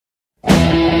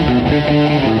Hey,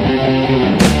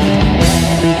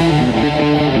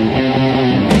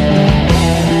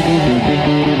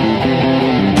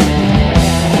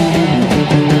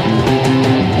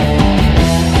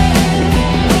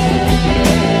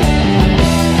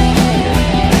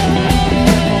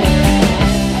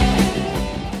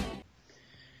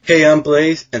 I'm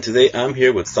Blaze, and today I'm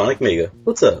here with SonicMega.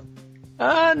 What's up?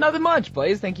 Nothing much,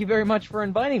 Blaze. Thank you very much for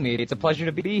inviting me. It's a pleasure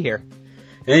to be here.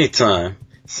 Anytime.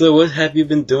 So what have you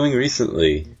been doing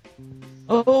recently?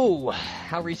 Oh,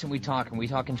 how recent we talking? We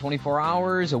talking 24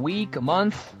 hours, a week, a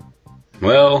month?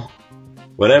 Well,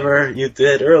 whatever you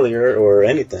did earlier or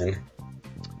anything.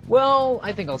 Well,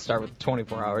 I think I'll start with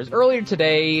 24 hours. Earlier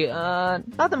today,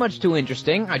 nothing much too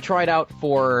interesting. I tried out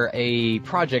for a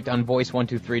project on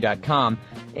voice123.com.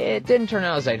 It didn't turn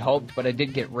out as I'd hoped, but I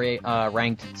did get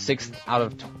ranked 6th out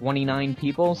of 29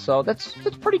 people, so that's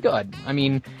pretty good. I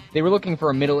mean, they were looking for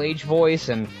a middle-aged voice,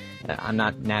 and I'm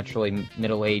not naturally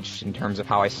middle-aged in terms of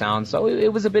how I sound, so it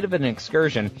was a bit of an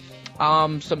excursion.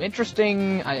 Some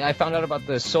interesting, I found out about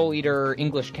the Soul Eater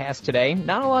English cast today.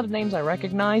 Not a lot of names I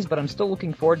recognize, but I'm still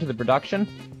looking forward to the production.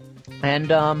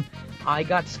 And, I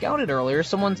got scouted earlier.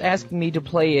 Someone's asking me to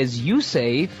play as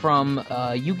Yusei from,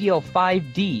 Yu-Gi-Oh!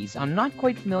 5Ds. I'm not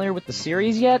quite familiar with the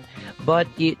series yet, but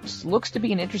it looks to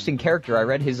be an interesting character. I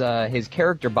read his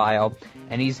character bio,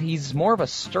 and he's more of a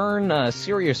stern,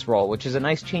 serious role, which is a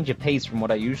nice change of pace from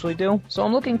what I usually do. So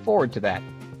I'm looking forward to that.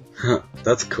 Huh,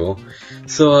 that's cool.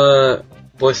 So,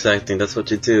 voice acting, that's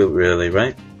what you do, really,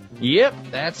 right? Yep,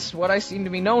 that's what I seem to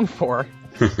be known for.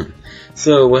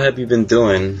 So, what have you been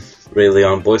doing, really,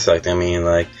 on voice acting? I mean,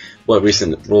 like, what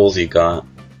recent roles you got?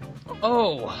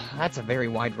 Oh, that's a very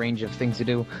wide range of things to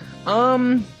do.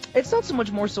 It's not so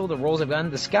much more so the roles I've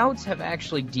done. The scouts have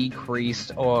actually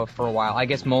decreased for a while. I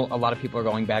guess a lot of people are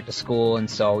going back to school, and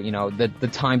so, you know, the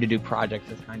time to do projects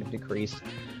has kind of decreased.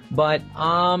 But,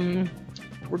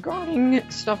 regarding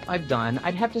stuff I've done,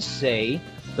 I'd have to say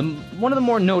one of the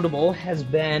more notable has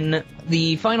been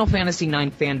the Final Fantasy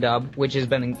IX fan dub, which has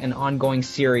been an ongoing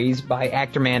series by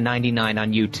Actorman99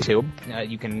 on YouTube.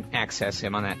 You can access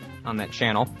him on that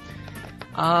channel.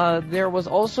 There was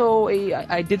also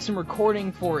I did some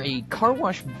recording for a car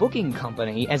wash booking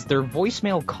company as their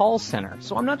voicemail call center.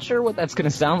 So I'm not sure what that's going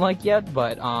to sound like yet,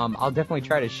 but I'll definitely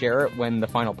try to share it when the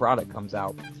final product comes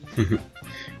out.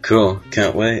 Cool,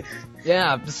 can't wait.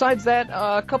 Yeah, besides that,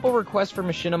 a couple requests for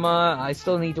Machinima. I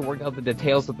still need to work out the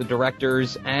details with the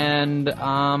directors, and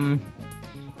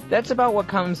that's about what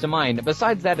comes to mind.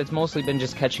 Besides that, it's mostly been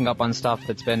just catching up on stuff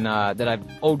that's been that I've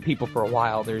owed people for a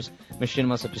while. There's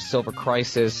Machinima such as Silver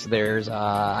Crisis. There's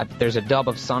a dub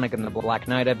of Sonic and the Black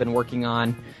Knight I've been working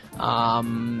on.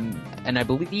 And I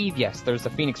believe, yes, there's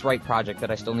the Phoenix Wright project that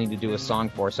I still need to do a song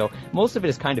for. So most of it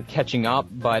is kind of catching up,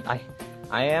 but I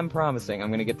am promising I'm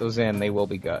going to get those in. They will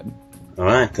be good.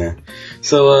 Alright then.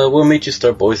 So, what made you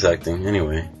start voice acting,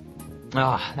 anyway?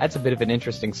 That's a bit of an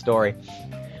interesting story.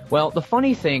 Well, the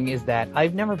funny thing is that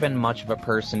I've never been much of a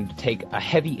person to take a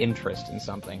heavy interest in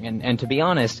something. And to be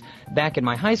honest, back in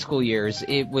my high school years,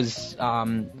 it was,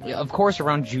 of course,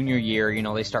 around junior year, you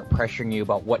know, they start pressuring you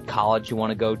about what college you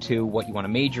want to go to, what you want to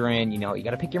major in, you know, you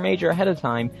got to pick your major ahead of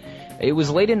time. It was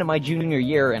late into my junior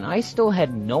year, and I still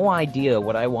had no idea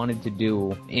what I wanted to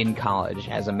do in college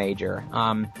as a major.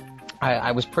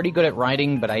 I was pretty good at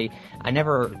writing, but I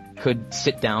never could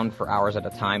sit down for hours at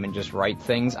a time and just write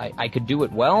things. I could do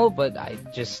it well, but I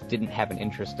just didn't have an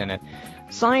interest in it.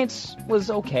 Science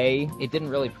was okay. It didn't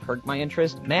really perk my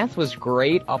interest. Math was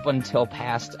great up until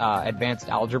past advanced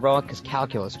algebra, because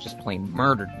calculus just plain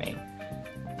murdered me.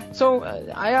 So,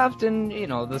 I often, you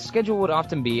know, the schedule would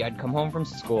often be, I'd come home from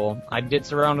school, I'd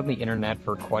ditz around on the internet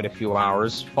for quite a few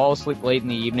hours, fall asleep late in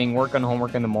the evening, work on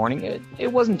homework in the morning.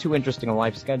 It wasn't too interesting a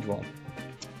life schedule.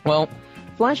 Well,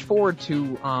 flash forward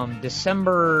to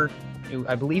December,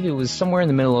 I believe it was somewhere in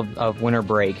the middle of winter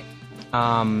break,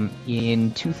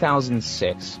 in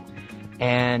 2006.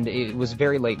 And it was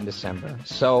very late in December.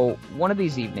 So, one of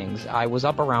these evenings, I was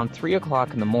up around 3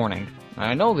 o'clock in the morning.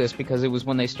 I know this because it was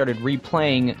when they started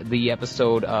replaying the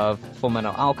episode of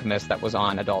Fullmetal Alchemist that was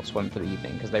on Adult Swim for the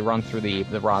evening, because they run through the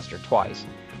roster twice.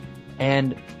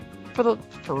 And for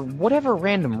whatever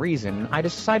random reason, I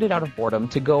decided out of boredom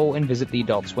to go and visit the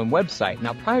Adult Swim website.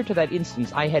 Now, prior to that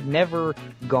instance, I had never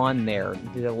gone there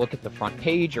to look at the front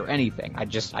page or anything.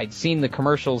 I'd seen the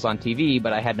commercials on TV,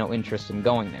 but I had no interest in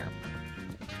going there.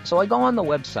 So I go on the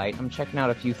website, I'm checking out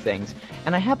a few things,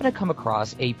 and I happen to come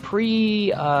across a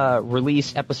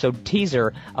pre-release episode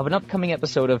teaser of an upcoming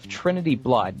episode of Trinity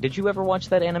Blood. Did you ever watch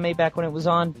that anime back when it was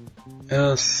on?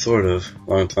 Sort of.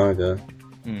 Long time ago.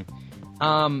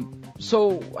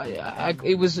 So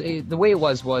it was the way it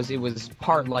was it was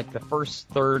part like the first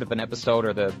third of an episode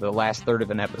or the last third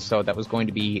of an episode that was going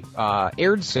to be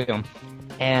aired soon,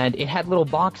 and it had little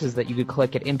boxes that you could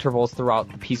click at intervals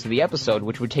throughout the piece of the episode,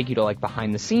 which would take you to like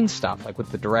behind the scenes stuff, like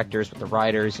with the directors, with the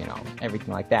writers, you know,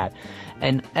 everything like that.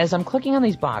 And as I'm clicking on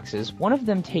these boxes, one of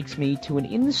them takes me to an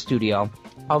in the studio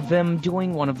of them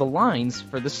doing one of the lines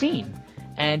for the scene.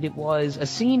 And it was a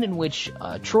scene in which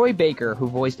Troy Baker, who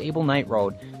voiced Abel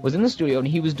Nightroad, was in the studio, and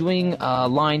he was doing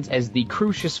lines as the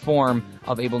Crucius form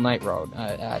of Abel Nightroad.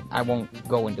 I won't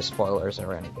go into spoilers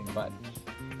or anything, but...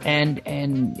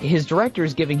 And his director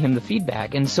is giving him the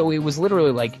feedback, and so it was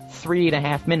literally like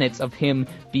 3.5 minutes of him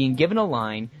being given a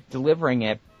line, delivering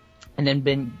it, and then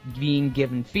being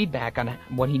given feedback on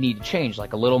what he needed to change,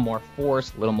 like a little more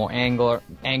force, a little more anger,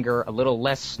 a little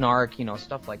less snark, you know,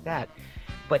 stuff like that.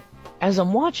 But as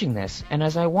I'm watching this, and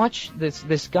as I watch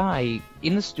this guy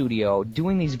in the studio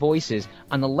doing these voices,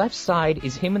 on the left side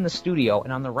is him in the studio,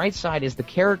 and on the right side is the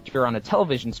character on a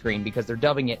television screen because they're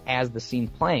dubbing it as the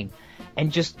scene's playing.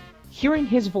 And just hearing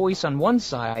his voice on one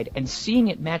side and seeing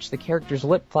it match the character's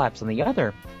lip flaps on the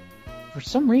other, for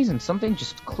some reason something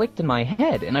just clicked in my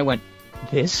head, and I went,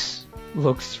 this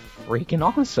looks freaking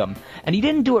awesome. And he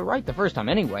didn't do it right the first time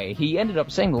anyway. He ended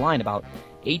up saying the line about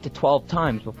 8 to 12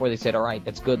 times before they said, all right,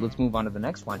 that's good, let's move on to the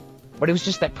next one. But it was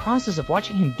just that process of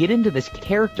watching him get into this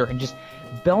character and just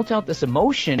belt out this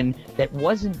emotion that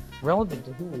wasn't relevant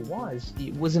to who he was.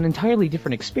 It was an entirely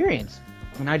different experience.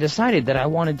 And I decided that I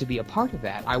wanted to be a part of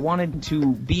that. I wanted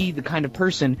to be the kind of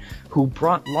person who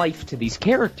brought life to these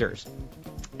characters.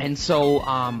 And so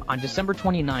on December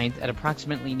 29th, at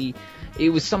approximately, it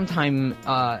was sometime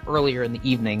earlier in the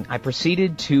evening, I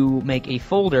proceeded to make a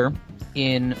folder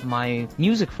in my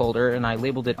music folder, and I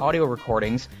labeled it audio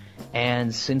recordings,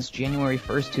 and since January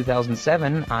 1st,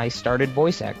 2007, I started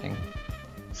voice acting.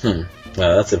 Well,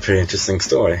 that's a pretty interesting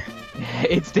story.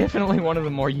 It's definitely one of the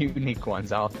more unique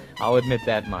ones, I'll admit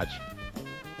that much.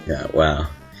 Yeah, wow.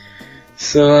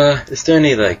 So, is there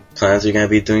any, like, plans you're gonna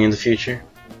be doing in the future?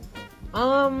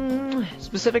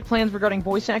 Specific plans regarding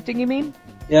voice acting, you mean?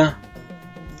 Yeah.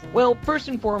 Well, first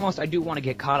and foremost, I do want to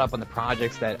get caught up on the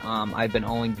projects that I've been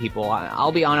owing people.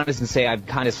 I'll be honest and say I've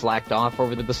kind of slacked off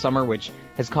over the summer, which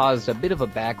has caused a bit of a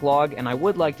backlog, and I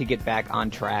would like to get back on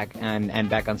track and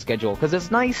back on schedule, because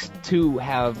it's nice to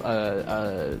have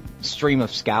a stream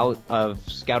of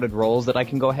scouted roles that I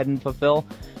can go ahead and fulfill.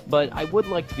 But I would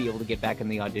like to be able to get back in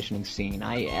the auditioning scene.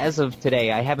 As of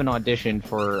today, I haven't auditioned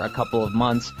for a couple of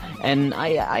months, and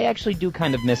I actually do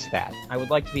kind of miss that. I would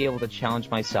like to be able to challenge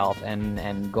myself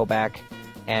and go back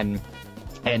and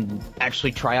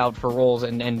actually try out for roles,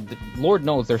 and Lord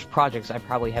knows there's projects I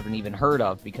probably haven't even heard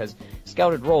of, because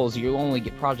scouted roles, you only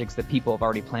get projects that people have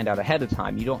already planned out ahead of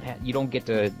time. You don't get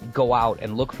to go out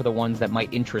and look for the ones that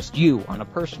might interest you on a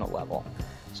personal level.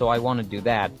 So I want to do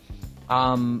that.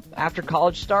 After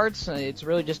college starts, it's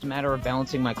really just a matter of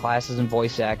balancing my classes and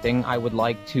voice acting. I would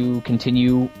like to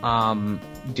continue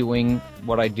doing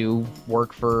what I do,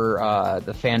 work for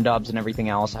the fan dubs and everything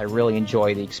else. I really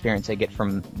enjoy the experience I get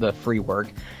from the free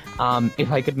work.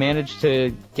 If I could manage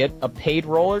to get a paid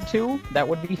role or two, that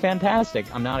would be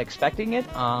fantastic. I'm not expecting it.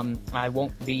 I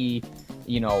won't be,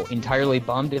 entirely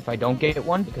bummed if I don't get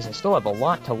one, because I still have a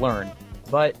lot to learn.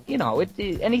 But,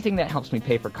 anything that helps me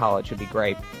pay for college would be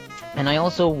great. And I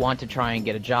also want to try and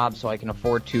get a job so I can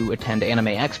afford to attend Anime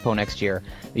Expo next year,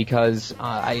 because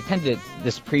I attended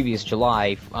this previous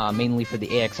July mainly for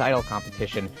the AX Idol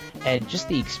competition, and just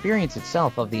the experience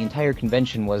itself of the entire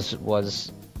convention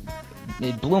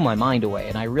it blew my mind away,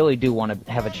 and I really do want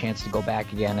to have a chance to go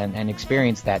back again and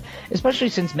experience that, especially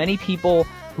since many people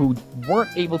who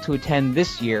weren't able to attend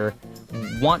this year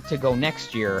want to go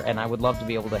next year, and I would love to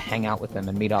be able to hang out with them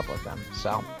and meet up with them.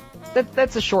 So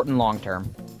that's a short and long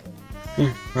term.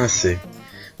 I see.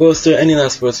 Well, is there any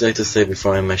last words you'd like to say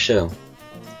before I end my show?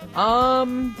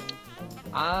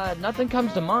 Nothing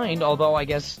comes to mind, although I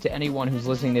guess to anyone who's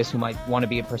listening to this who might want to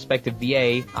be a prospective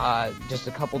VA, just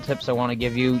a couple tips I want to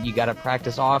give you. You gotta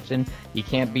practice often. You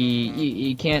can't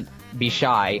be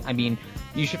shy. I mean,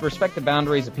 you should respect the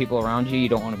boundaries of people around you. You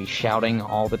don't want to be shouting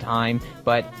all the time,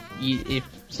 but if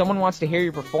someone wants to hear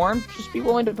you perform, just be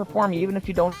willing to perform, even if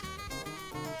you don't.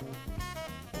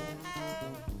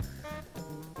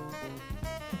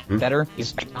 Better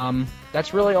is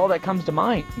that's really all that comes to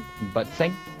mind. But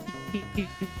thank you.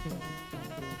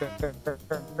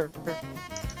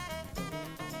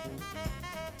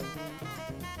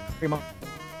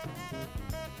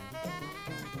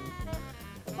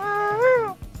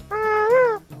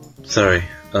 Sorry.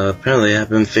 Apparently I've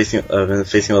been facing a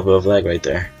little bit of lag right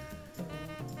there.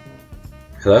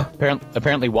 Hello?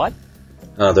 Apparently what?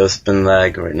 There's been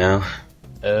lag right now.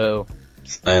 Oh.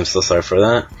 I am so sorry for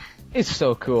that. It's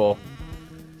so cool.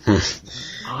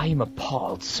 I'm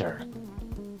appalled, sir.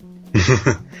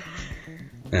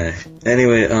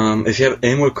 Anyway, if you have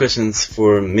any more questions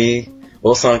for me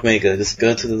or SonicMega, just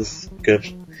go to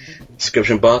the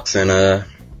description box and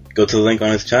go to the link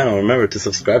on his channel. Remember to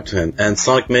subscribe to him. And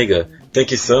SonicMega,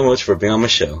 thank you so much for being on my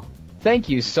show. Thank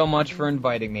you so much for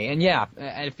inviting me. And yeah,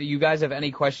 if you guys have any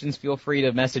questions, feel free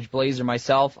to message Blaze or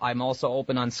myself. I'm also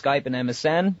open on Skype and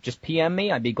MSN. Just PM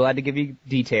me. I'd be glad to give you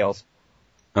details.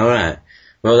 Alright.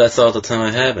 Well, that's all the time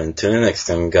I have, and tune in next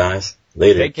time, guys.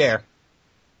 Later. Take care.